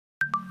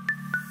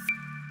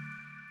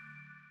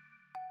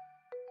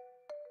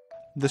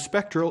The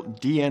Spectral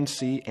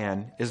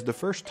DNC-N is the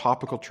first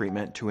topical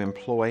treatment to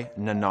employ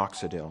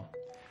Nanoxidil.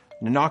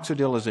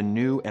 Nanoxidil is a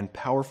new and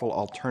powerful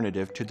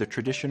alternative to the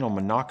traditional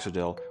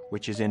minoxidil,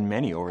 which is in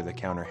many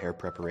over-the-counter hair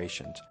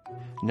preparations.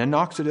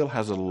 Nanoxidil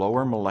has a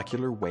lower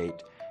molecular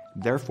weight,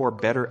 therefore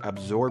better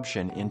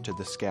absorption into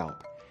the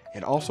scalp.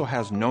 It also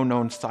has no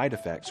known side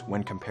effects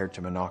when compared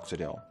to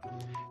minoxidil.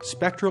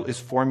 Spectral is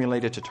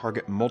formulated to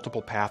target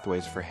multiple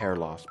pathways for hair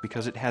loss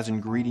because it has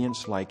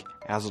ingredients like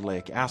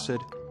azelaic acid,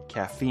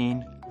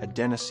 caffeine,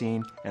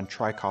 adenosine, and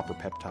tricopper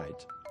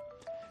peptides.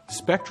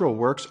 Spectral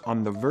works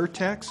on the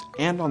vertex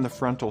and on the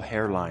frontal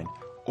hairline.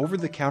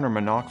 Over-the-counter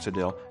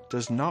minoxidil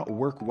does not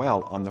work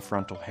well on the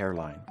frontal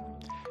hairline.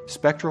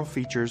 Spectral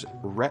features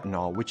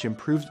retinol, which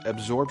improves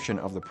absorption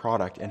of the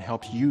product and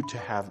helps you to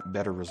have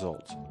better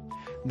results.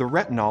 The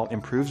retinol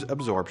improves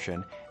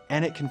absorption,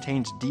 and it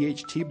contains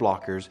DHT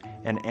blockers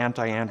and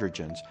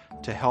anti-androgens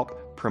to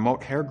help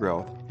promote hair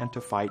growth and to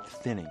fight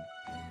thinning.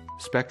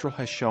 Spectral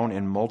has shown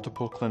in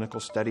multiple clinical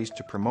studies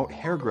to promote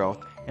hair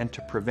growth and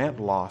to prevent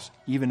loss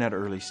even at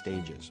early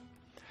stages.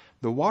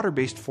 The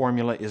water-based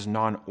formula is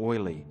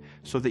non-oily,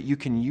 so that you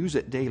can use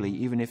it daily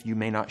even if you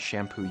may not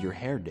shampoo your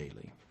hair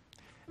daily.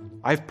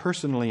 I've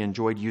personally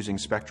enjoyed using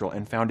Spectral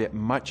and found it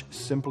much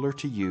simpler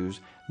to use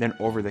than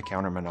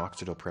over-the-counter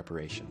minoxidil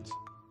preparations.